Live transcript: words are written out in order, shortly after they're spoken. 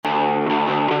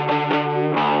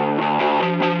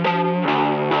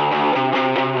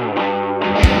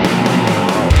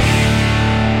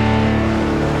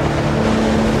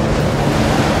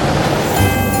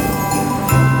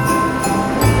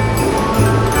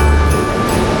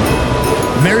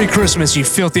Merry Christmas, you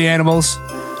filthy animals.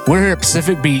 We're here at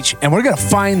Pacific Beach, and we're going to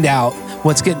find out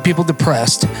what's getting people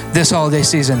depressed this holiday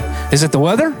season. Is it the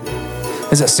weather?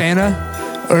 Is it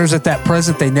Santa? Or is it that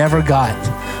present they never got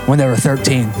when they were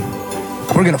 13?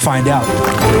 We're going to find out.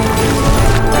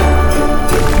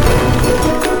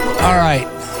 All right.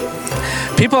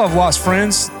 People have lost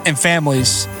friends and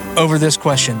families over this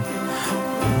question.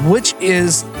 Which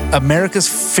is America's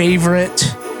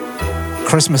favorite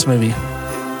Christmas movie?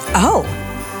 Oh,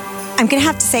 I'm going to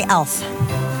have to say Elf.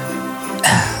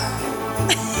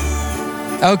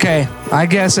 Okay, I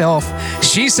guess Elf.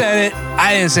 She said it.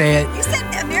 I didn't say it. You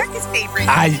said America's favorite.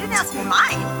 You didn't ask me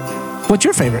mine. What's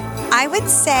your favorite? I would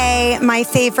say my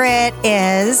favorite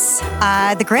is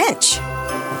The Grinch.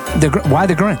 Why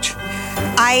The Grinch?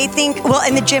 I think, well,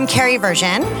 in the Jim Carrey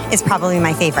version is probably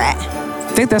my favorite.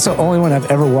 I think that's the only one I've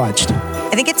ever watched.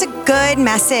 I think it's a good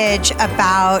message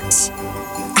about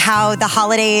how the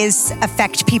holidays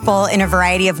affect people in a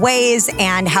variety of ways,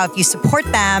 and how if you support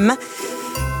them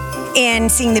in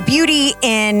seeing the beauty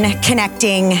in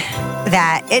connecting,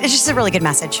 that it's just a really good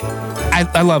message.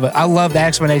 I love it. I love the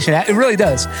explanation. It really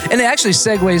does. And it actually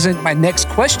segues into my next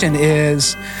question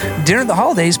is, during the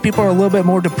holidays, people are a little bit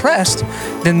more depressed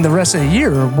than the rest of the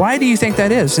year. Why do you think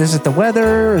that is? Is it the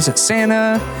weather? Is it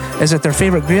Santa? Is it their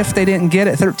favorite gift they didn't get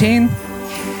at 13?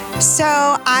 So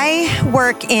I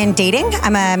work in dating.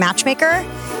 I'm a matchmaker.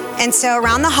 And so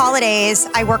around the holidays,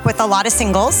 I work with a lot of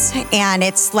singles, and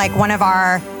it's like one of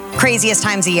our craziest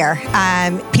times a year.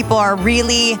 People are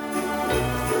really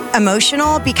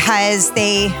emotional because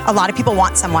a lot of people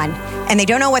want someone and they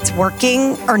don't know what's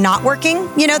working or not working.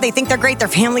 You know, they think they're great. Their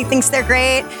family thinks they're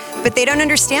great, but they don't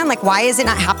understand, like, why is it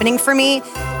not happening for me?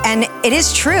 And it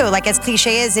is true, like, as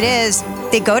cliche as it is,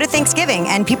 they go to Thanksgiving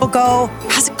and people go,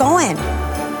 how's it going?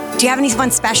 Do you have anyone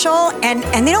special? And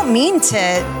they don't mean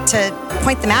to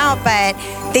point them out, but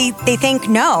they think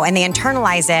no, and they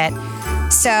internalize it.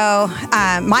 So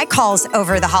my calls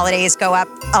over the holidays go up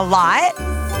a lot,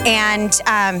 and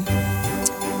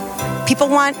people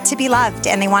want to be loved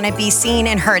and they want to be seen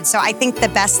and heard. So I think the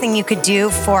best thing you could do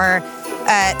for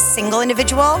a single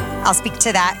individual, I'll speak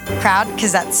to that crowd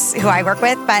because that's who I work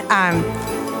with, but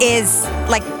is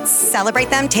like celebrate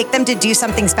them, take them to do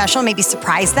something special, maybe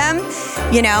surprise them,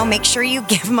 you know, make sure you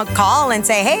give them a call and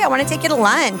say, hey, I want to take you to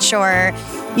lunch, or,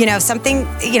 you know, something,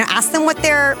 you know, ask them what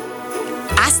their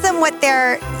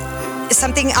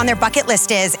something on their bucket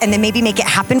list is, and then maybe make it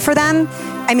happen for them.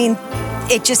 I mean,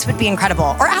 it just would be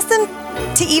incredible. Or ask them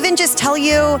to even just tell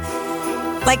you,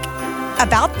 like,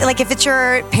 about, like, if it's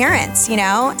your parents, you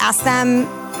know, ask them,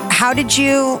 how did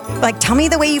you, like, tell me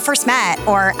the way you first met,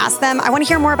 or ask them, I want to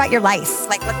hear more about your life.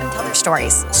 Like, let them tell their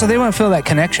stories. So they want to feel that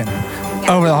connection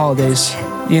over the holidays.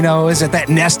 You know, is it that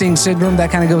nesting syndrome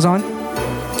that kind of goes on?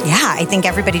 Yeah, I think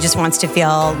everybody just wants to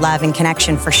feel love and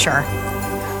connection for sure.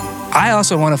 I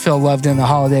also want to feel loved in the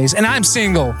holidays, and I'm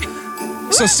single.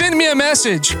 So send me a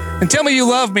message and tell me you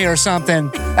love me or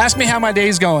something. Ask me how my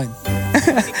day's going.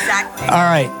 Exactly. All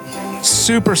right.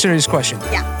 Super serious question.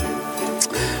 Yeah.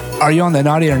 Are you on the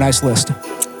naughty or nice list?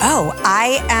 Oh,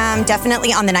 I am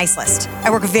definitely on the nice list. I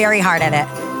work very hard at it.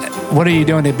 What are you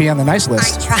doing to be on the nice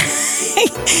list? I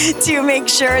try to make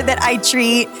sure that I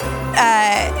treat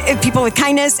people with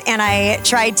kindness, and I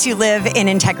try to live in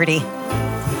integrity.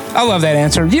 I love that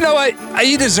answer. You know what?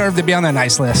 You deserve to be on the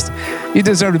nice list. You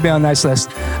deserve to be on the nice list.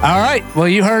 All right. Well,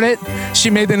 you heard it. She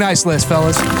made the nice list,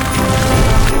 fellas.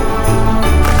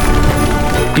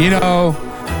 You know,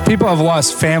 people have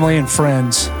lost family and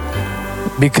friends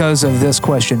because of this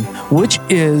question. Which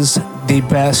is the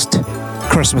best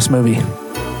Christmas movie?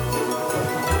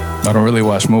 I don't really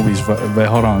watch movies, but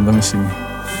hold on. Let me see.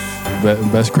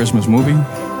 Best Christmas movie?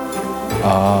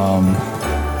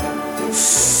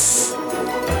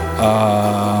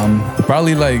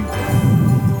 Probably like,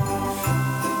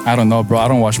 I don't know, bro. I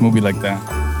don't watch movie like that.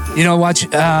 You don't watch,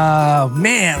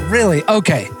 man, really?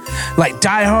 Okay. Like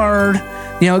Die Hard,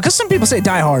 you know, because some people say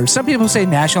Die Hard. Some people say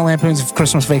National Lampoon's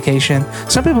Christmas Vacation.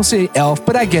 Some people say Elf,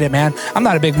 but I get it, man. I'm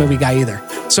not a big movie guy either.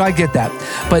 So I get that.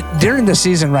 But during the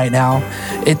season right now,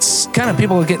 it's kind of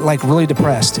people get like really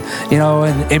depressed, you know,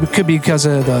 and it could be because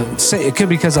of the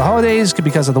holidays, it could be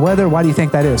because of the weather. Why do you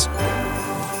think that is?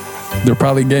 They're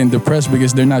probably getting depressed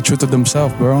because they're not true to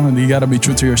themselves, bro. And you gotta be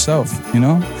true to yourself, you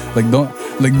know?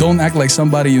 Don't act like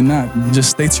somebody you're not. Just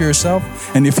stay to yourself.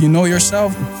 And if you know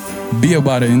yourself, be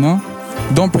about it, you know?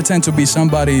 Don't pretend to be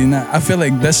somebody you're not. I feel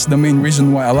like that's the main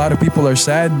reason why a lot of people are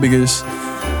sad, because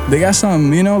they got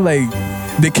some, you know, like,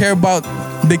 they care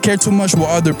too much what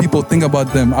other people think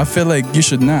about them. I feel like you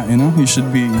should not, you know? You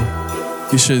should be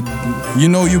you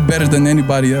know you better than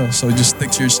anybody else. So just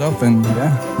stick to yourself, and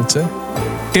yeah, that's it.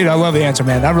 Dude, I love the answer,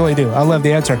 man. I really do. I love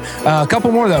the answer. A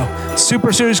couple more, though.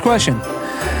 Super serious question.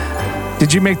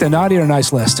 Did you make the naughty or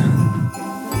nice list?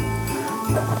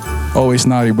 Always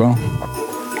naughty, bro.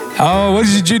 Oh, what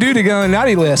did you do to get on the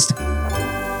naughty list?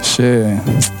 Shit.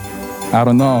 I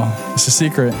don't know. It's a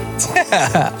secret.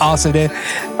 Awesome, dude.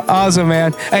 Awesome,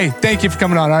 man. Hey, thank you for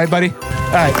coming on. All right, buddy?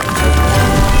 All right.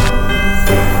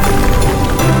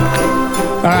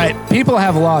 All right. People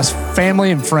have lost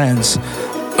family and friends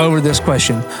over this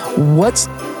question. What's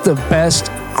the best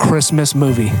Christmas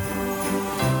movie?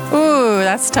 Ooh,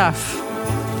 that's tough.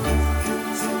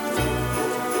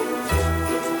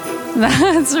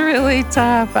 That's really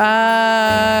tough.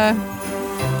 I'd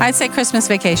say Christmas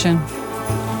Vacation.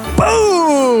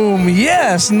 Boom!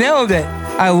 Yes, nailed it.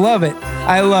 I love it.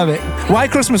 I love it. Why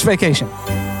Christmas Vacation?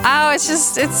 Oh,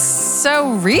 it's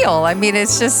so real. I mean,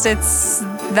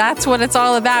 that's what it's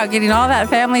all about, getting all that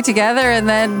family together, and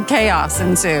then chaos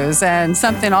ensues and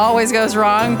something always goes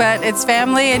wrong, but it's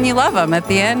family and you love them at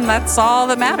the end. That's all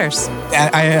that matters.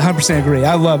 I 100% agree.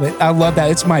 I love it. I love that.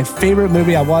 It's my favorite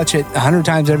movie. I watch it 100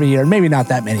 times every year. Maybe not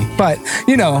that many, but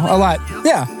a lot.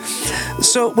 Yeah.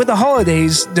 So with the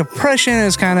holidays, depression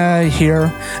is kind of here.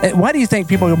 Why do you think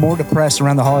people are more depressed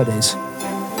around the holidays?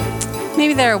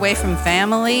 Maybe they're away from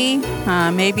family.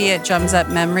 Maybe it drums up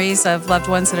memories of loved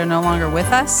ones that are no longer with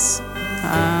us.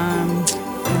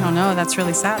 I don't know. That's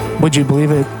really sad. Would you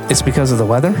believe it's because of the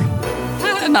weather?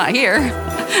 Not here.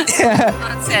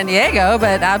 Not in San Diego,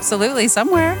 but absolutely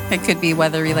somewhere. It could be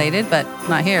weather related, but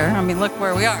not here. I mean, look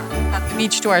where we are. At the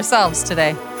beach to ourselves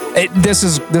today. This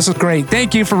is great.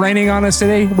 Thank you for raining on us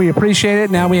today. We appreciate it.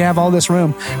 Now we have all this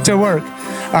room to work.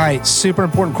 All right. Super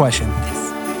important question.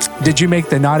 Did you make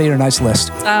the naughty or nice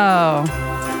list? Oh,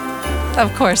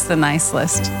 of course, the nice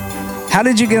list. How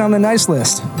did you get on the nice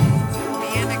list?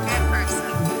 Being a good person.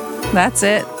 That's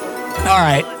it. All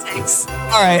right. All it takes.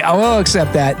 All right. I will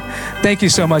accept that. Thank you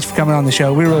so much for coming on the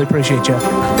show. We really appreciate you. All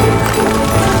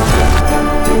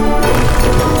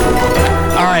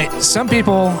right. Some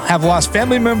people have lost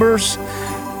family members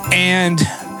and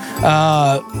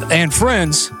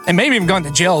friends, and maybe even gone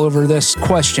to jail over this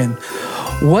question.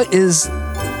 What is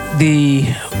the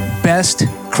best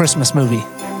Christmas movie?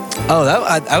 Oh,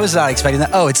 I was not expecting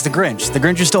that. Oh, it's The Grinch. The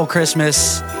Grinch Who Stole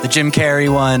Christmas, the Jim Carrey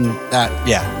one.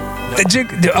 Yeah.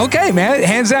 Okay, man.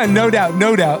 Hands down, no doubt. It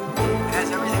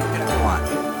has everything you could ever want.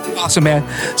 Awesome, man.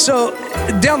 So,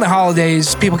 down the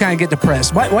holidays, people kind of get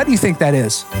depressed. Why do you think that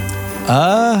is?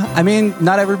 I mean,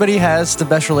 not everybody has the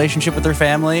best relationship with their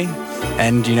family.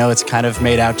 And, it's kind of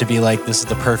made out to be like this is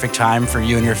the perfect time for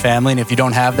you and your family. And if you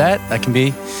don't have that, that can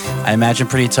be, I imagine,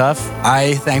 pretty tough.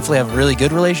 I thankfully have a really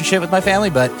good relationship with my family,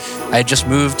 but I had just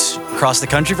moved across the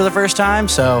country for the first time.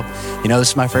 So, this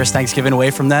is my first Thanksgiving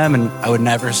away from them. And I would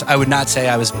not say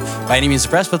I was by any means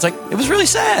depressed, but it's like, it was really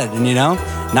sad and,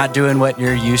 not doing what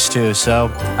you're used to.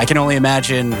 So I can only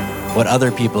imagine what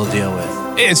other people deal with.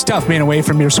 It's tough being away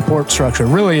from your support structure. It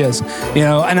really is.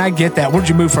 And I get that. Where'd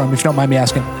you move from, if you don't mind me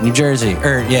asking? New Jersey.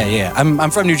 Yeah. I'm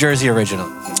from New Jersey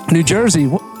originally. New Jersey.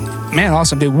 Man,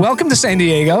 awesome, dude. Welcome to San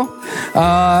Diego.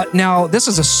 Now, this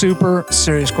is a super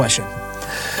serious question.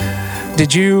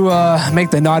 Did you make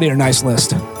the naughty or nice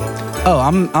list? Oh,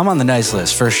 I'm on the nice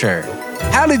list for sure.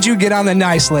 How did you get on the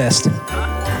nice list?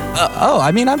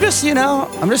 I mean, I'm just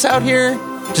out here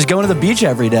just going to the beach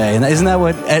every day. And isn't that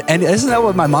what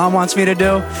my mom wants me to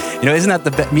do? Isn't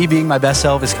that me being my best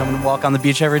self is coming to walk on the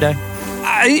beach every day?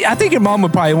 I think your mom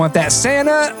would probably want that.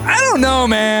 Santa, I don't know,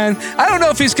 man. I don't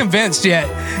know if he's convinced yet.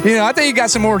 I think you got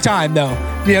some more time, though,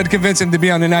 to convince him to be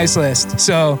on the nice list.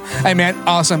 So, hey, man,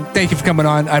 awesome. Thank you for coming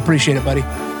on. I appreciate it, buddy.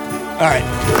 All right.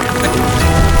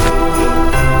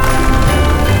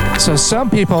 So some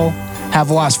people have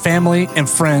lost family and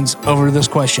friends over this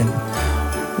question.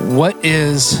 What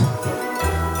is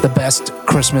the best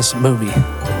Christmas movie?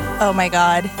 Oh my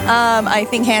God. I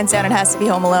think hands down it has to be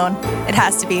Home Alone. It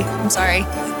has to be. I'm sorry.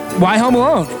 Why Home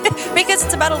Alone? Because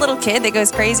it's about a little kid that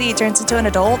goes crazy, he turns into an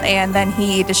adult, and then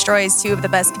he destroys two of the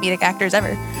best comedic actors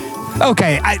ever.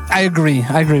 Okay, I agree.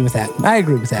 I agree with that.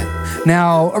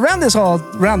 Now, around this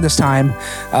time,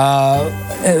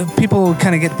 people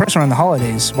kind of get depressed around the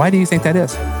holidays. Why do you think that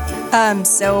is?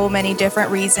 So many different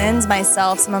reasons.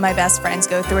 Myself, some of my best friends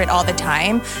go through it all the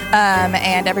time.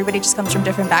 And everybody just comes from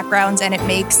different backgrounds, and it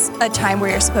makes a time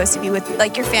where you're supposed to be with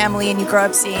like your family and you grow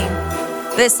up seeing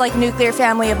this like nuclear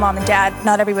family of mom and dad.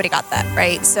 Not everybody got that,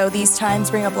 right? So these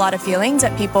times bring up a lot of feelings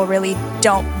that people really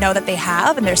don't know that they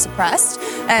have, and they're suppressed.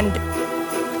 And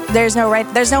there's no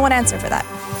one answer for that.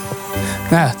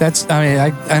 Yeah,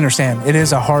 I understand. It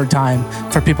is a hard time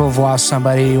for people who've lost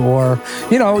somebody or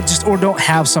don't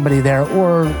have somebody there,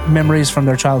 or memories from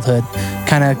their childhood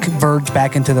kind of converge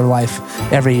back into their life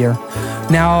every year.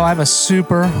 Now, I have a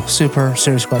super, super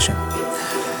serious question.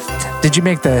 Did you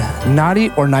make the naughty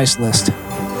or nice list?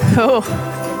 Oh,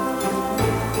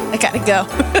 I gotta go.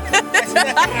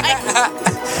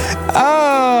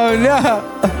 Oh, no.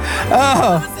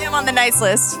 Oh, Honestly, I'm on the nice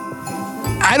list.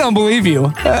 I don't believe you.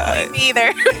 Me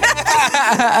either.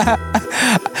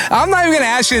 I'm not even going to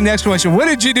ask you the next question. What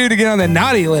did you do to get on the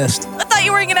naughty list? I thought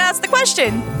you weren't gonna ask the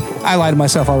question. I lie to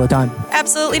myself all the time.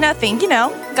 Absolutely nothing.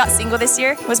 Got single this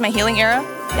year. Was my healing era.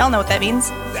 Y'all know what that means.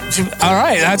 All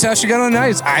right, that's how she got on the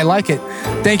nice. I like it.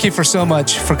 Thank you for so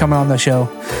much for coming on the show.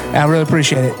 I really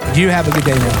appreciate it. You have a good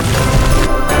day now.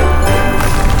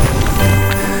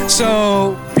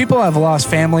 So, people have lost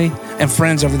family and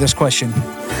friends over this question.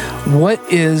 What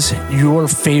is your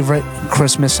favorite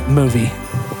Christmas movie?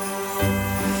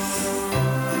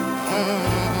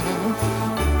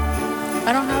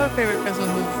 I don't have a favorite Christmas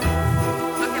movie.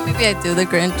 Okay, maybe I do, The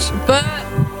Grinch. But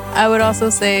I would also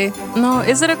say, no,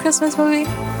 is it a Christmas movie?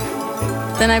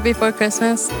 The Night Before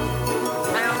Christmas? I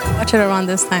only watch it around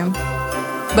this time.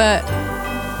 But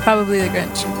probably The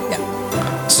Grinch.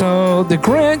 Yeah. So, The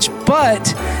Grinch,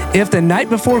 but if The Night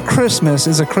Before Christmas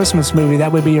is a Christmas movie,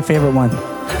 that would be your favorite one.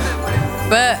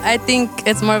 But I think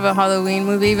it's more of a Halloween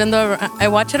movie, even though I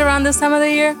watch it around this time of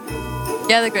the year.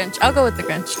 Yeah, The Grinch. I'll go with The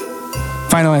Grinch.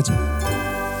 Final answer.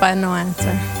 Final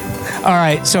answer. All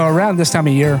right, so around this time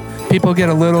of year, people get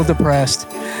a little depressed.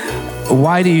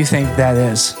 Why do you think that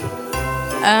is?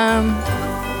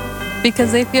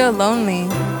 Because they feel lonely.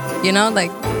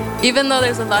 Like, even though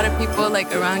there's a lot of people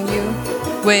like around you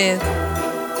with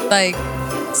like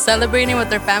celebrating with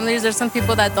their families, there's some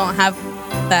people that don't have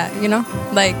that,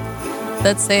 like,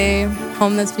 let's say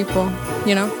homeless people,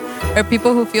 or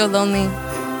people who feel lonely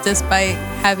despite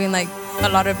having like a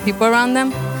lot of people around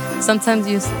them. Sometimes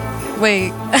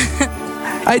wait.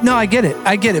 I get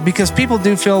it because people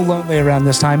do feel lonely around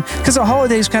this time because the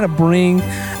holidays kind of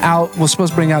was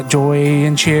supposed to bring out joy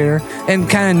and cheer, and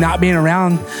kind of not being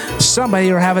around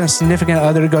somebody or having a significant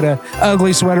other to go to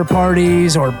ugly sweater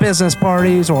parties or business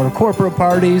parties or corporate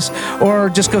parties or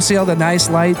just go see all the nice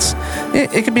lights.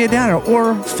 It could be a downer,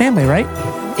 or family, right?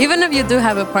 Even if you do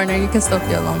have a partner, you can still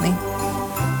feel lonely.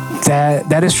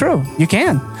 That is true. You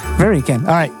can. You can.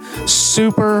 All right.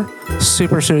 Super,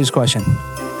 super serious question.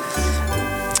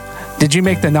 Did you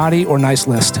make the naughty or nice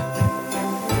list?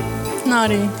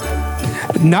 Naughty.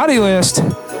 Naughty list?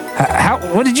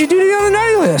 What did you do to get on the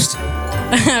naughty list?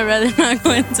 I'd rather not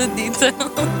go into detail.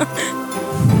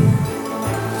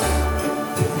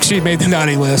 She made the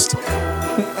naughty list.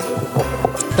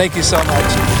 Thank you so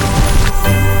much.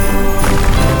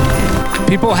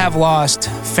 People have lost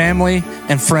family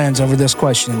and friends over this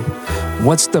question.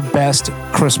 What's the best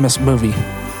Christmas movie?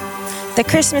 The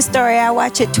Christmas Story. I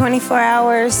watch it 24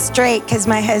 hours straight because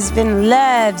my husband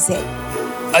loves it.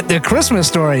 The Christmas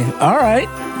Story. All right,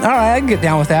 I can get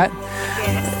down with that.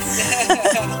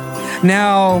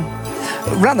 Now,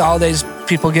 around the holidays,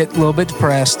 people get a little bit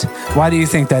depressed. Why do you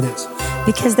think that is?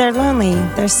 Because they're lonely.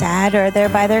 They're sad, or they're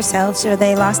by themselves, or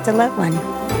they lost a loved one.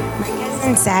 My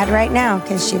cousin's sad right now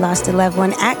because she lost a loved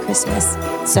one at Christmas.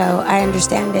 So I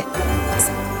understand it.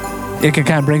 It could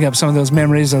kind of bring up some of those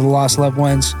memories of the lost loved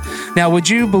ones. Now, would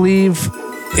you believe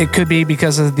it could be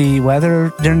because of the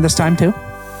weather during this time too?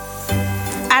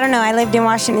 I don't know. I lived in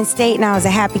Washington State and I was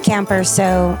a happy camper,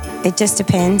 so it just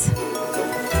depends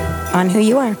on who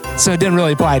you are. So it didn't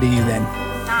really apply to you then?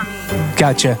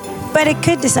 Gotcha. But it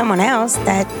could to someone else,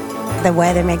 that the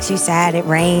weather makes you sad, it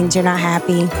rains, you're not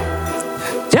happy.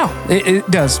 Yeah, it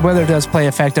does. Weather does play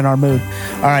effect in our mood.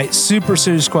 All right, super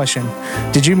serious question.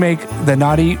 Did you make the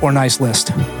naughty or nice list?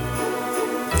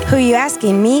 Who are you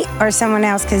asking, me or someone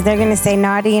else? Because they're going to say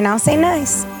naughty and I'll say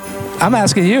nice. I'm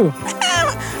asking you.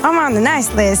 I'm on the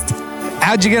nice list.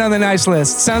 How'd you get on the nice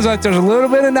list? Sounds like there's a little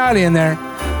bit of naughty in there.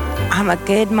 I'm a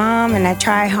good mom and I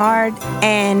try hard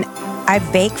and I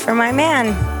bake for my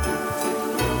man.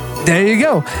 There you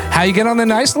go. How you get on the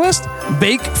nice list?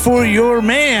 Bake for your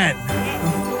man.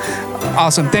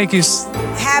 Awesome. Thank you.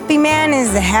 Happy man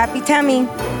is a happy tummy.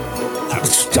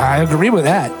 I agree with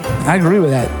that.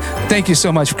 Thank you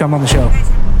so much for coming on the show.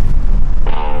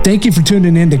 Thank you for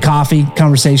tuning in to Coffee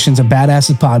Conversations, a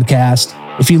Badasses podcast.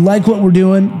 If you like what we're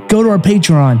doing, go to our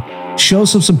Patreon. Show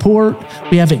some support.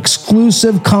 We have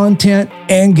exclusive content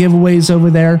and giveaways over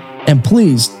there. And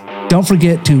please don't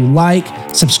forget to like,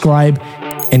 subscribe,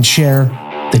 and share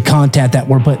the content that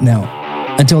we're putting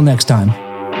out. Until next time.